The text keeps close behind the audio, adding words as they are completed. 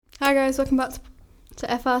Hi guys, welcome back to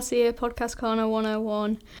FRCA Podcast Corner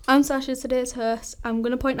 101. I'm Sasha, today's host. I'm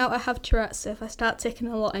going to point out I have Tourette's, so if I start ticking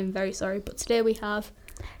a lot, I'm very sorry. But today we have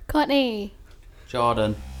Courtney,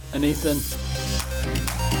 Jordan, and Ethan.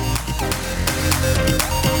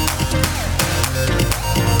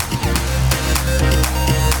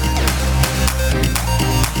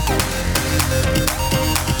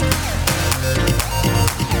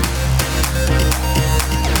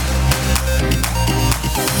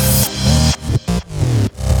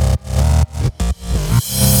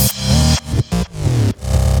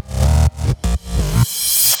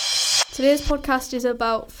 Today's podcast is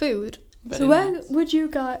about food. Very so where nice. would you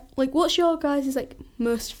guys, what's your guys'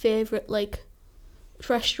 most favourite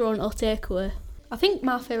restaurant or takeaway? I think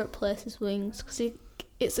my favourite place is Wings, because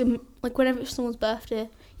it's whenever it's someone's birthday,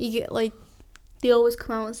 you get they always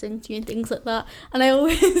come out and sing to you and things like that, and I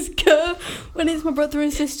always go when it's my brother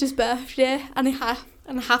and sister's birthday, and I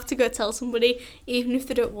have to go tell somebody even if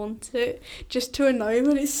they don't want to, just to annoy them,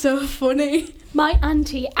 and it's so funny. my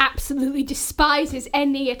auntie absolutely despises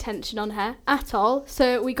any attention on her at all.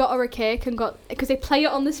 So we got her a cake and because they play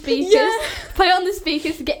it on the speakers,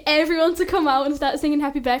 to get everyone to come out and start singing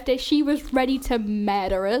happy birthday. She was ready to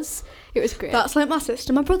murder us. It was great. That's like my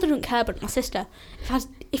sister. My brother don't care, but my sister,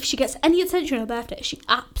 if she gets any attention on her birthday, she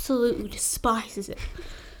absolutely despises it.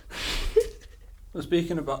 Well,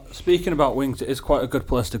 speaking about Wings, it is quite a good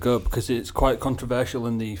place to go because it's quite controversial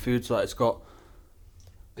in the food side. It's got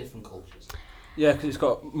different cultures. Yeah, because it's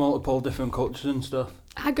got multiple different cultures and stuff.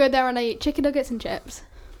 I go there and I eat chicken nuggets and chips.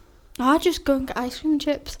 I just go and get ice cream and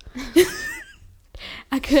chips.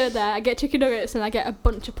 I go there, I get chicken nuggets and I get a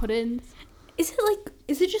bunch of puddings. Is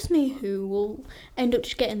it just me who will end up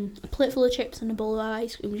just getting a plate full of chips and a bowl of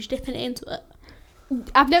ice cream and just dipping it into it?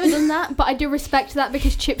 I've never done that, but I do respect that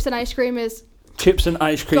because chips and ice cream is... Chips and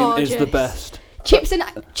ice cream is the gorgeous. best. Chips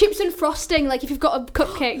and frosting, if you've got a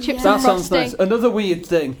cupcake, chips That and sounds frosting. nice. Another weird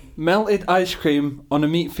thing, melted ice cream on a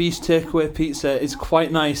meat feast takeaway pizza is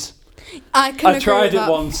quite nice. I tried it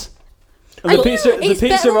once. And the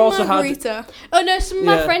pizza also had... Oh no, some of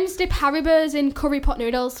my Yeah. friends dip Haribos in curry pot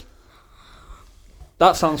noodles.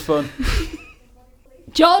 That sounds fun.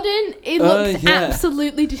 Jordan, he looks yeah.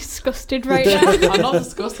 absolutely disgusted right now. I'm not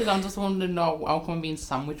disgusted, I'm just wondering how come I'm being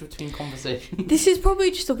sandwiched between conversations. This is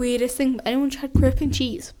probably just the weirdest thing, but anyone tried crepe and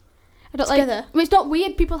cheese? I don't Together. well, it's not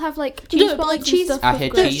weird. People have cheese No, but, balls and cheese- stuff. I with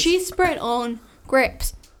hate grapes. cheese. Cheese spread on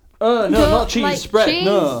grapes. No, No, not cheese like spread, cheese.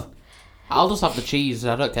 no. I'll just have the cheese,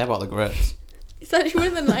 I don't care about the grapes. It's actually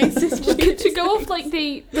one of the nicest to go off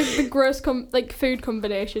the gross food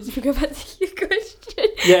combinations. If you go back to your question,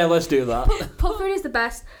 Yeah, let's do that. pot food is the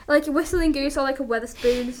best. Like a whistling goose or a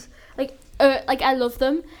Weatherspoons. I love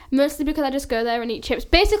them mostly because I just go there and eat chips.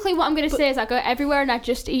 Basically, what I'm going to say is I go everywhere and I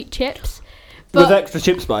just eat chips. With extra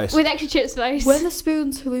chip spice. With extra chip spice.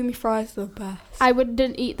 Weatherspoons halloumi fries are the best. I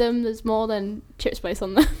wouldn't eat them. There's more than chip spice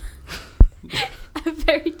on them.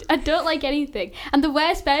 I don't like anything. And the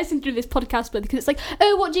worst person to do this podcast with, because it's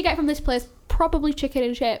what do you get from this place? Probably chicken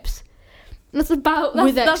and chips. With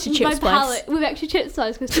extra chip my spice. palate. With extra chip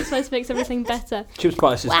spice, because chip spice makes everything better. Chip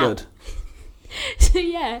spice is Wow. good. So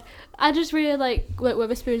yeah, I just really like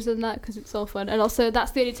Weatherspoons and that because it's so fun. And also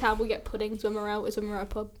that's the only time we get puddings when we're out, is when we're at a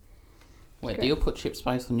pub. Wait, Great. do you put chip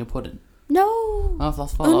spice on your pudding? No. Oh,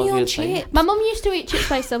 that's what Only I on was going to say. chips. My mum used to eat chip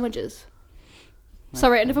spice sandwiches.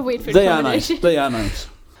 Sorry, another weird food They are nice. combination. They are nice.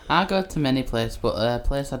 I go to many places, but a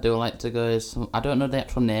place I do like to go is, I don't know the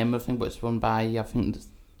actual name of the thing, but it's run by, I think,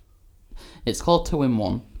 it's called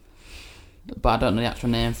 2-in-1, but I don't know the actual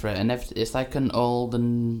name for it, and it's like an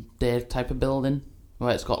olden day type of building,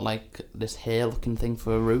 where it's got this hair looking thing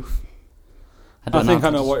for a roof. I think I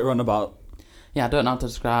know what you're on about. Yeah, I don't know how to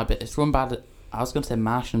describe it. It's run by I was going to say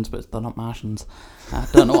Martians, but they're not Martians. I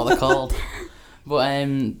don't know what they're called. But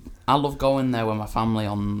I love going there with my family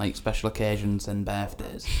on special occasions and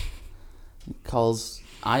birthdays, because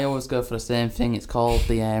I always go for the same thing. It's called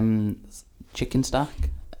the chicken stack,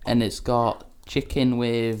 and it's got chicken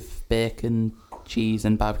with bacon, cheese,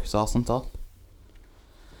 and barbecue sauce on top.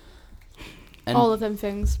 And All of them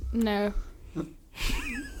things. No.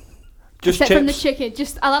 Just Except from the chips.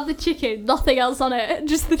 chicken. I'll have the chicken, nothing else on it.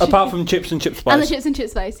 Just the chicken. Apart from chips and chip spice. And the chips and chip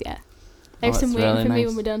spice, yeah. I have Oh, some that's waiting really for me nice.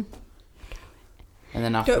 when we're done. And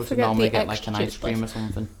then afterwards, we forget normally the get extra an ice chip cream or spice.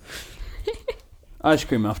 something. Ice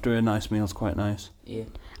cream after a nice meal is quite nice. Yeah.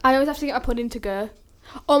 I always have to get my pudding to go.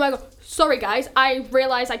 Oh my god. Sorry guys, I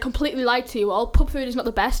realise I completely lied to you all. Pub food is not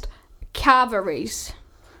the best. Carveries.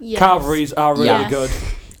 Yes. Carveries are really Yes. good.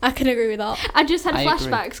 I can agree with that. I just had I agree.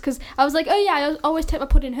 flashbacks because I was like, oh yeah, I always take my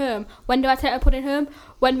pudding home. When do I take my pudding home?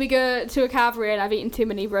 When we go to a carvery and I've eaten too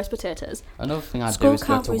many roast potatoes. Another thing I do School is go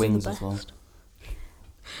to carveries are the wings as well. best.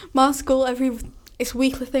 My school, it's a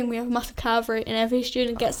weekly thing. We have a massive carvery, and every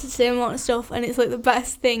student gets the same amount of stuff, and it's like the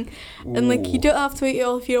best thing. And like you don't have to eat it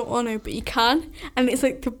all if you don't want to, but you can, and it's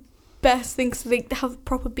like the best thing. So they have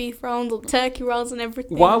proper beef rounds, like turkey rounds, and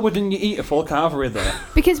everything. Why wouldn't you eat a full carvery though?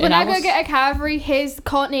 Because when And I I go was- get a carvery, here's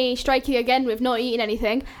Courtney striking again with not eating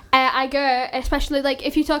anything. I go, especially like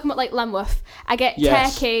if you're talking about like Lambworth, I get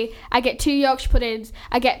Yes. turkey, I get 2 Yorkshire puddings,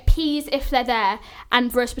 I get peas if they're there,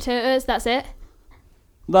 and roast potatoes. That's it.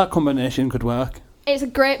 That combination could work. It's a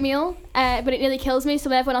great meal, but it nearly kills me. So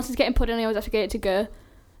when everyone else is getting pudding, I always have to get it to go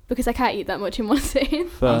because I can't eat that much in one sitting. I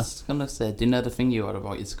Fair. was gonna say, do you know the thing you had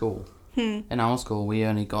about your school? Hmm. In our school, we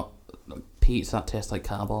only got pizza that tastes like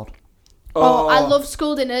cardboard. Oh, I love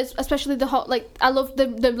school dinners, especially the hot. Like I love the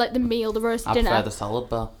meal, the roast I dinner. prefer the salad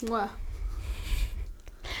bar. Mwah.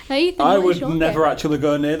 Now, Ethan, I what is would your never favourite? actually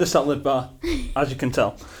go near the salad bar, as you can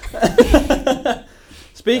tell.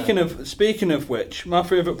 Speaking of which, my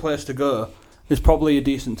favourite place to go is probably a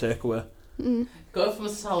decent takeaway. Mm. Go from a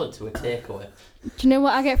salad to a takeaway. Do you know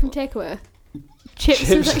what I get from takeaway? Chips.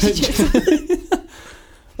 With extra chips.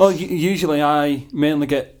 Well, usually I mainly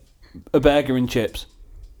get a burger and chips.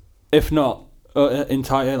 If not, an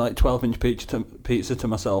entire like 12-inch pizza to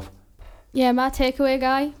myself. Yeah, my takeaway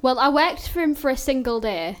guy. Well, I worked for him for a single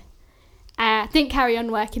day. I didn't carry on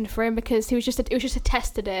working for him because it was just a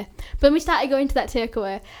tester day. But then we started going to that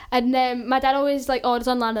takeaway, and my dad always like orders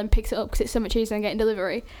online and picks it up because it's so much easier than getting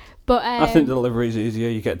delivery. But I think delivery's easier.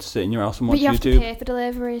 You get to sit in your house and watch but you have YouTube. to pay for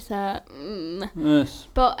delivery, so. Yes.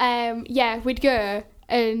 But yeah, we'd go,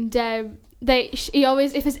 and he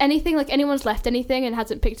always, if there's anything like anyone's left anything and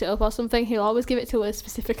hasn't picked it up or something, he'll always give it to us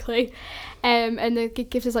specifically, and it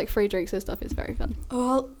gives us like free drinks and stuff. It's very fun.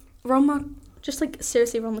 Oh, just like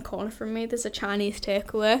seriously around the corner from me, there's a Chinese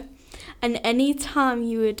takeaway, and any time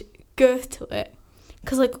you would go to it,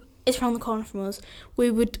 because like it's around the corner from us,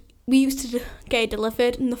 we used to get it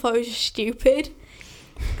delivered, and they thought it was just stupid.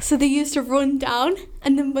 So they used to run down,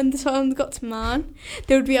 and then when the time got to mine,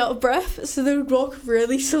 they would be out of breath, so they would walk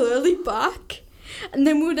really slowly back, and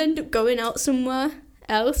then we would end up going out somewhere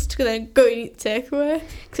else to then go and eat the takeaway,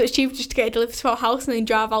 because it was cheaper just to get it delivered to our house and then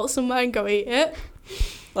drive out somewhere and go eat it.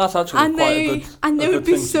 That's actually quite a they good would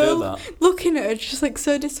be thing to do that. looking at it just like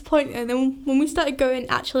so disappointed, and then when we started going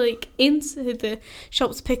actually like into the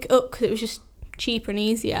shops to pick it up because it was just cheaper and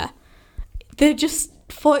easier, they just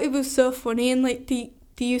thought it was so funny, and like they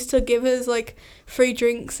used to give us like free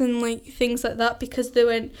drinks and like things like that because they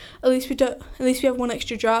went, at least we have one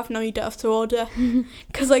extra drive now, you don't have to order,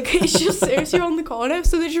 because like it's just seriously on the corner,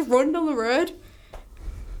 so they just run down the road.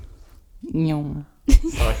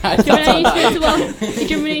 Sorry, Do you remember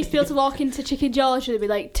when I used to be able to walk into Chicken George and there'd be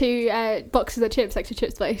like 2 boxes of chips, extra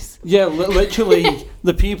chips place? Yeah, literally,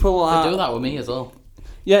 the people They do are... that with me as well.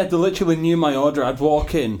 Yeah, they literally knew my order. I'd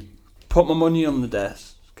walk in, put my money on the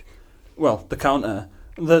desk, well, the counter,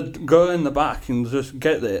 they'd go in the back and just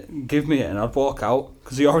get it, give me it, and I'd walk out,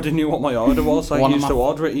 because he already knew what my order was, so I One of used my- to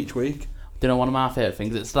order it each week. Do you know one of my favourite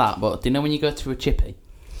things? It's that, but do you know when you go to a chippy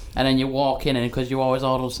and then you walk in and because you always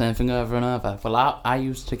order the same thing over and over? Well, I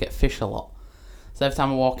used to get fish a lot. So every time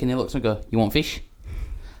I walk in, he looks at me and go, "You want fish?"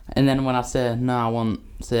 And then when I say, "No, I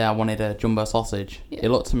wanted a jumbo sausage," Yeah. he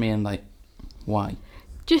looked at me and like, "Why?"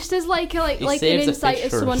 Just as like an saves the insight fish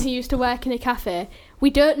as for someone us. who used to work in a cafe, we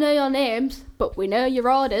don't know your names, but we know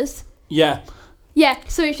your orders. Yeah, Yeah,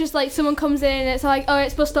 so it's just like someone comes in and it's like, oh,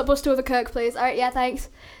 it's bus stop Buster with a Coke, please. All right, yeah, thanks.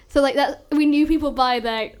 So like that, we knew people by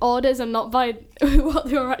their orders and not by what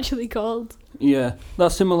they were actually called. yeah,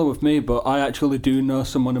 that's similar with me, but I actually do know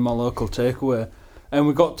someone in my local takeaway, and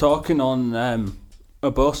we got talking on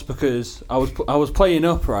a bus because I was playing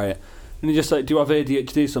up, right, and he just like, "Do you have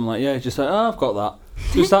ADHD?" So I'm like, "Yeah." He's just like, "Oh, I've got that."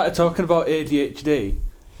 So we started talking about ADHD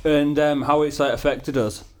and how it's like affected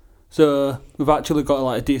us. So we've actually got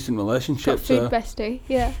like a decent relationship. Got food So bestie,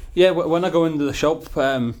 yeah. yeah, when I go into the shop,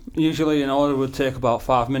 usually an order would take about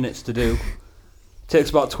 5 minutes to do. Takes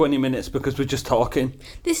about 20 minutes because we're just talking.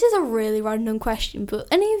 This is a really random question, but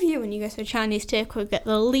any of you, when you go to a Chinese takeaway, get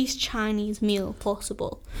the least Chinese meal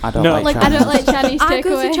possible? I don't No. like. Like I don't like Chinese I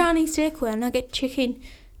go to takeaway. Chinese takeaway and I get chicken,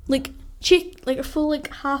 like a full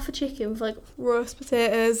like half a chicken with like roast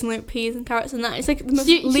potatoes and like peas and carrots and that. It's like the most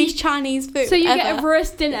least Chinese food. So you ever. get a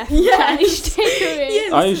roast dinner from Yes. Chinese takeaway.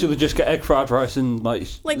 Yes. I usually just get egg fried rice and like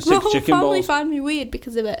Like my 6 whole chicken family balls. find me weird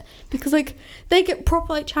because of it. Because like they get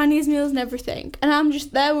proper like Chinese meals and everything, and I'm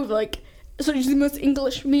just there with like such the most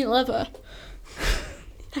English meal ever.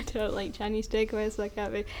 I don't like Chinese takeaways, so I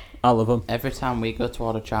can't be. I love them. Every time we go to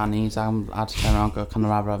order Chinese, I'd turn around and go, can I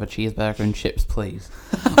rather have a cheeseburger and chips, please?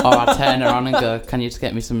 Or I'd turn around and go, can you just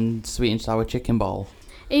get me some sweet and sour chicken ball?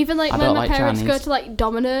 Even like I when don't my like parents Chinese. go to like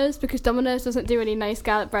Domino's, because Domino's doesn't do any nice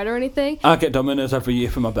garlic bread or anything. I get Domino's every year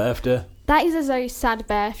for my birthday. That is a very sad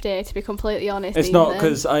birthday, to be completely honest. It's not Ethan.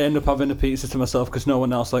 because I end up having a pizza to myself because no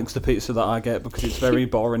one else likes the pizza that I get because it's very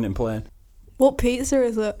boring and plain. What pizza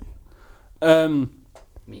is it?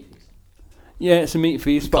 Yeah, it's a meat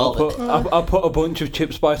feast, but I put a bunch of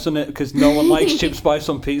chip spice on it because no one likes chip spice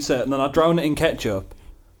on pizza, and then I drown it in ketchup,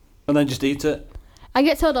 and then just eat it. I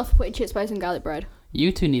get told off for putting chip spice on garlic bread.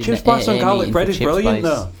 You two need Chip an spice on AA garlic meeting bread for is chip brilliant,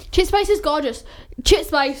 spice. though. Chip spice is gorgeous. Chip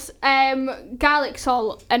spice, garlic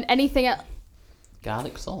salt, and anything else.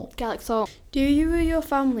 Garlic salt. Garlic salt. Do you or your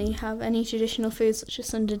family have any traditional foods such as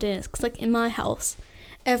Sunday dinners? Because like in my house,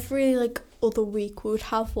 every like other week we would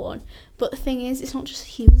have one. But the thing is, it's not just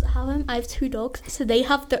humans that have them. I have 2 dogs, so they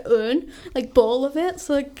have their own like bowl of it.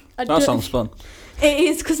 So like That sounds fun. It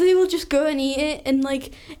is, because they will just go and eat it, and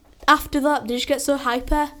like after that they just get so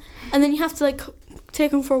hyper, and then you have to like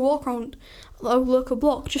take them for a walk around a local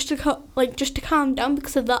block just to calm down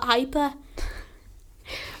because of that hyper.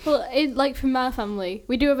 Well, like for my family,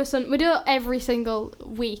 we do have we do every single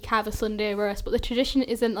week have a Sunday roast, but the tradition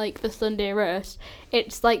isn't like the Sunday roast.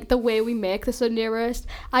 It's like the way we make the Sunday roast.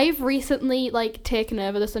 I've recently like taken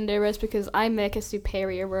over the Sunday roast because I make a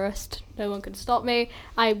superior roast. No one can stop me.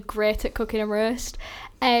 I'm great at cooking a roast,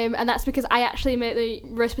 and that's because I actually make the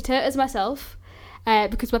roast potatoes myself.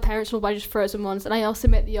 Because my parents will buy just frozen ones, and I also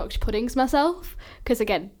make the Yorkshire puddings myself. Because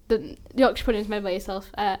again, the Yorkshire puddings made by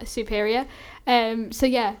yourself superior. So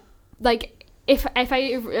yeah, like if I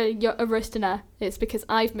eat a roast dinner, it's because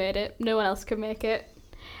I've made it. No one else can make it.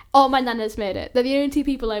 Or my nana's made it. They're the only 2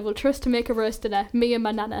 people I will trust to make a roast dinner. Me and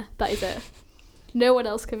my nana. That is it. No one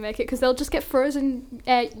else can make it because they'll just get frozen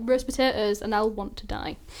roast potatoes, and I'll want to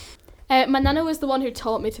die. My nana was the one who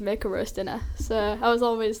taught me to make a roast dinner, so I was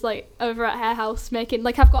always like over at her house making,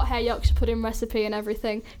 like I've got her Yorkshire pudding recipe and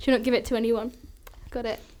everything. She don't give it to anyone. Got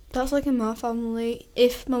it. That's like in my family.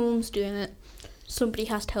 If my mum's doing it, somebody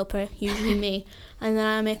has to help her, usually me, and then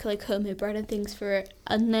I make like homemade bread and things for it.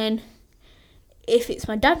 And then if it's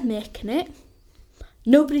my dad making it,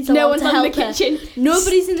 nobody's allowed No one's to in help the her. kitchen.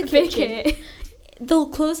 Nobody's in the Make kitchen. it. They'll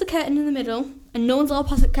close the curtain in the middle, and no one's allowed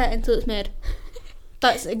past the curtain until it's made.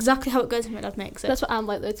 That's exactly how it goes when my dad makes it. That's what I'm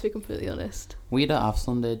like though, to be completely honest. We don't have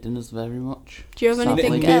Sunday dinners very much. Do you have Sadly.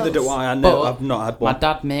 anything Neither else? do I. But I've not had My one.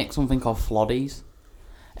 dad makes something called floddies.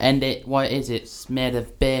 And it's made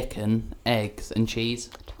of bacon, eggs and cheese.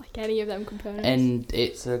 I don't like any of them components. And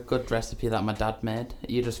it's a good recipe that my dad made.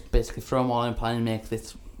 You just basically throw them all in a pan and make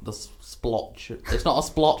this splotch. It's not a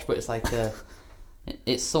splotch, but it's like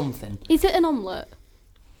it's something. Is it an omelette?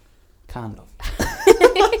 Kind of.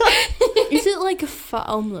 Is it like a fat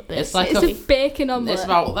omelette? It's like It's a bacon omelette. It's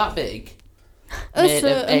about that big. Oh, Made so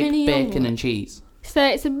of a egg, mini bacon omelette. and cheese. So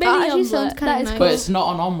it's a mini That actually omelette. sounds kinda That is nice. But cool. it's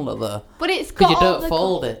not an omelette though. But it's Because got you all don't the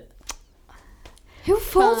fold it. Who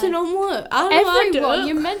folds an omelette? I don't know. Everyone,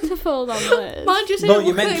 you're meant to fold omelettes. Mine just No, ain't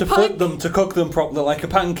you're looking meant at to a flip them to cook them properly like a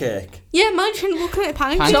pancake. Yeah, mine just ain't looking at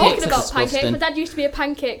pancakes. Pancakes Talking are about disgusting. pancakes, my dad used to be a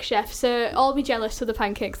pancake chef, so I'll be jealous of the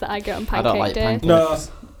pancakes that I get on I pancake don't like day. pancakes. No,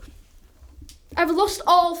 I've lost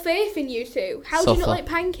all faith in you two. How do you not Suffer. like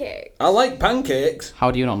pancakes? I like pancakes. How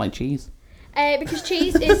do you not like cheese? Because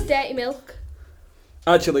cheese is dirty milk.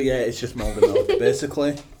 Actually, yeah, it's just moldy milk,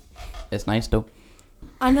 basically. It's nice though.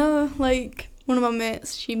 I know, like, one of my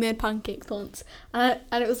mates, she made pancakes once, and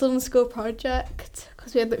it was on a school project,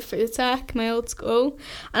 because we had, like, food tech, my old school,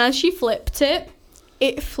 and as she flipped it,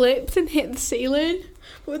 it flipped and hit the ceiling,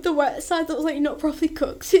 but with the wet side that was, like, not properly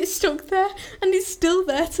cooked, so it stuck there, and it's still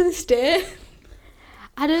there to this day.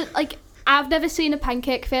 I've never seen a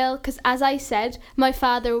pancake fail, because as I said, my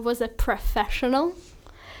father was a professional.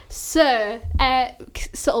 So,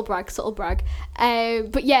 subtle brag.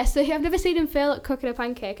 But yeah, so I've never seen him fail at cooking a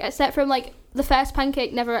pancake, except from, like, the first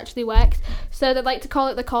pancake never actually worked. So they like to call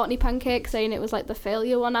it the Courtney pancake, saying it was, like, the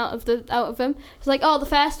failure one out of them. It's like, oh, the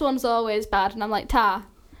first one's always bad. And I'm like, I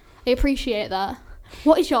appreciate that.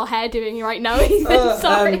 What is your hair doing right now, Ethan?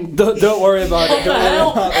 Sorry. Don't worry about it. Don't worry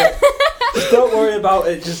about it. Just don't worry about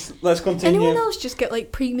it. Just let's continue. Anyone else just get,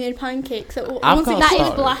 like, pre-made pancakes? I've got That is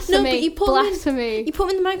Sorry. blasphemy. No, but you put them in- blasphemy. You put them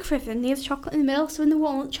in the microwave and they have chocolate in the middle, so when the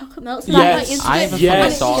walnut chocolate melts, Yes. that, like, I have a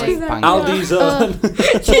Yes. funny story for pancakes. Aldi's own.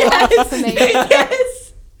 Blasphemy.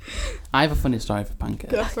 Yes! I have a funny story for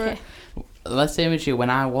pancakes. Go for it. Let's say with you, when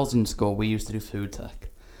I was in school, we used to do food tech,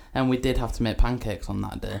 and we did have to make pancakes on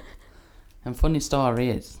that day. And funny story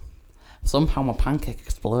is, somehow my pancake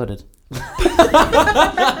exploded.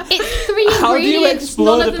 It's 3 How do you ingredients,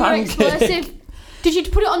 explode none a of them are pancake? explosive. Did you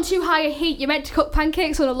put it on too high a heat? You're meant to cook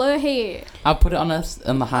pancakes on a low heat. I put it on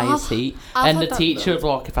the highest heat, I've and had the that teacher would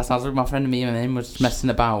walk past. I was with my friend and me and him was just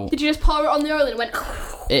messing about. Did you just pour it on the oil and it went...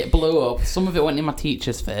 It blew up. Some of it went in my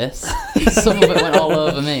teacher's face. Some of it went all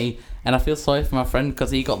over me. And I feel sorry for my friend because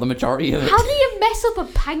he got the majority of it. How do you mess up a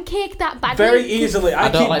pancake that badly? Very easily. I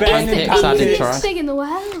don't keep like burning pancakes, I did Easiest try. thing in the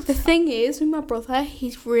world. The thing is, with my brother,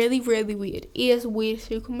 he's really, really weird. He has weird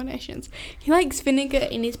food combinations. He likes vinegar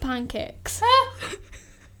in his pancakes.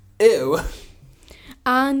 Ew.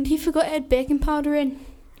 And he forgot he had baking powder in.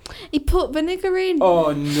 He put vinegar in.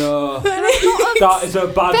 Oh no. That is a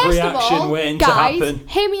bad First reaction of all, waiting to guys, happen.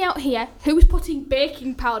 hear me out here. Who's putting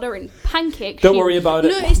baking powder in pancakes? Don't worry about it.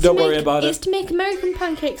 No, it's Don't to worry make, about It's it. to make American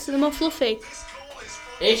pancakes so they're more fluffy.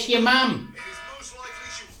 It's your mum.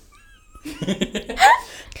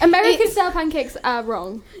 American style pancakes are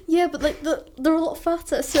wrong. Yeah, but like they're a lot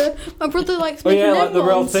fatter. So my brother likes Oh making yeah, them like the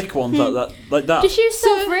real ones. thick ones like that. Just use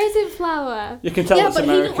So- self-raising flour. You can tell Yeah, it's but he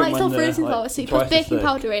American don't like when they're self-raising like flour, so he twice puts as baking thick.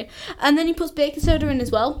 powder in, and then he puts baking soda in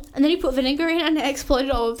as well, and then he put vinegar in, and it exploded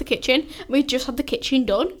all over the kitchen. We just had the kitchen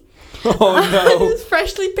done. Oh And it no. was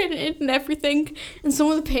freshly painted and everything, and some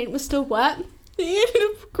of the paint was still wet. He ended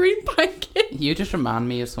up with green pancake. You just remind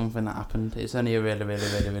me of something that happened. It's only a really, really,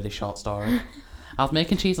 really, really short story. I was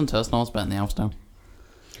making cheese on toast and I was burning the house down.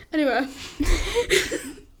 Anyway,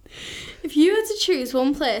 if you had to choose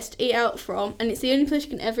one place to eat out from, and it's the only place you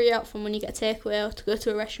can ever eat out from when you get a takeaway or to go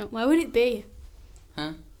to a restaurant, where would it be?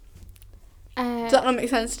 Huh? Does that not make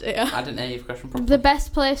sense to you? I didn't hear your question properly. The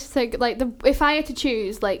best place to if I had to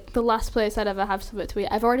choose like the last place I'd ever have something to eat.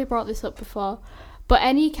 I've already brought this up before, but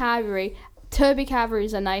any carvery, Toby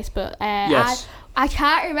carveries are nice, but Yes. I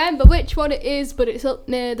can't remember which one it is, but it's up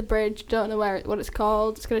near the bridge. Don't know what it's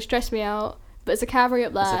called. It's gonna stress me out. But it's a carvery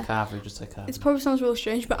up It's there. a carvery, just a carvery. It probably sounds real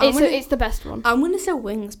strange, but It's the best one. I'm gonna say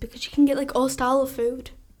wings because you can get like all style of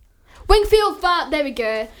food. Wingfield Farm. There we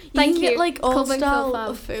go. Thank can you. get like It's all called Wingfield style Farm.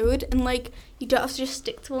 of food, and like you don't have to just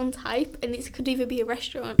stick to one type. And it could either be a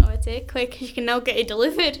restaurant or a takeaway because you can now get it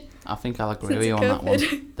delivered. I think I'll agree Since with you on that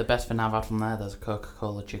COVID. one. The best thing I've had from there's a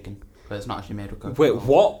Coca-Cola chicken. But it's not actually made with Coca-Cola. Wait,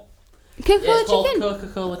 what? Coca-Cola It's called chicken.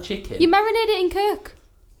 Coca-Cola chicken. You marinate it in Coke.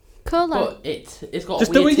 Cola. But it's got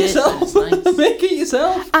Just a do weird it taste and yourself. it's nice. Make it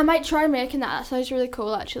yourself. I might try making that. That sounds really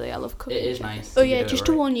cool, actually. I love cooking. It is chicken. nice. Oh if you yeah, do it just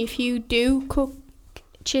to right. warn you, if you do cook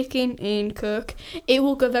chicken in Coke, it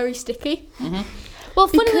will go very sticky. Mhm. Well,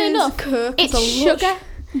 funnily Because enough, Coke it's is a lot sugar.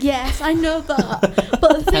 Yes, I know that.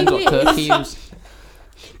 But the thing Depends what Coke you is, use.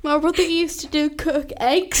 my brother used to do Coke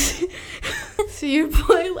eggs. So you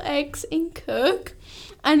boil eggs in Coke,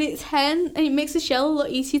 and it's hen, and it makes the shell a lot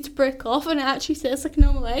easier to break off, and it actually tastes like a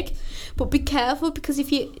normal egg. But be careful because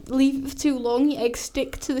if you leave it for too long, your eggs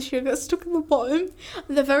stick to the sugar stuck in the bottom,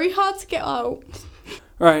 and they're very hard to get out.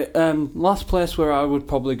 Right, last place where I would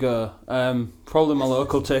probably go, probably my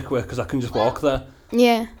local takeaway because I can just walk there.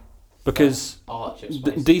 Yeah. Because Oh, chips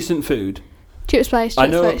spice. decent food. Chip spice. I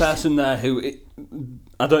know a person there who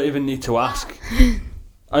I don't even need to ask.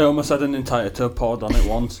 I almost had an entire tub poured on it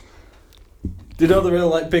once. Do you know the real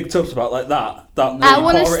like big tubs about like that? That I they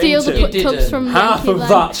want to pour it steal the into? You tubs didn't. from Half Yankee of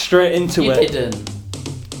Land. that straight into You it. didn't.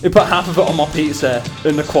 He put half of it on my pizza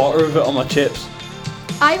and a quarter of it on my chips.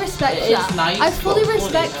 I respect It is that. nice, I fully but bloody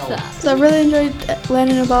respect hell. that. So I really enjoyed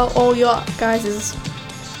learning about all your guys'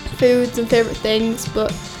 foods and favourite things,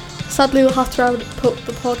 but sadly we'll have to wrap up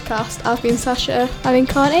the podcast. I've been Sasha. I've been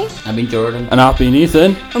Courtney. I mean Jordan. And I've been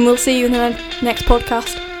Ethan. And we'll see you in the next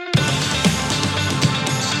podcast.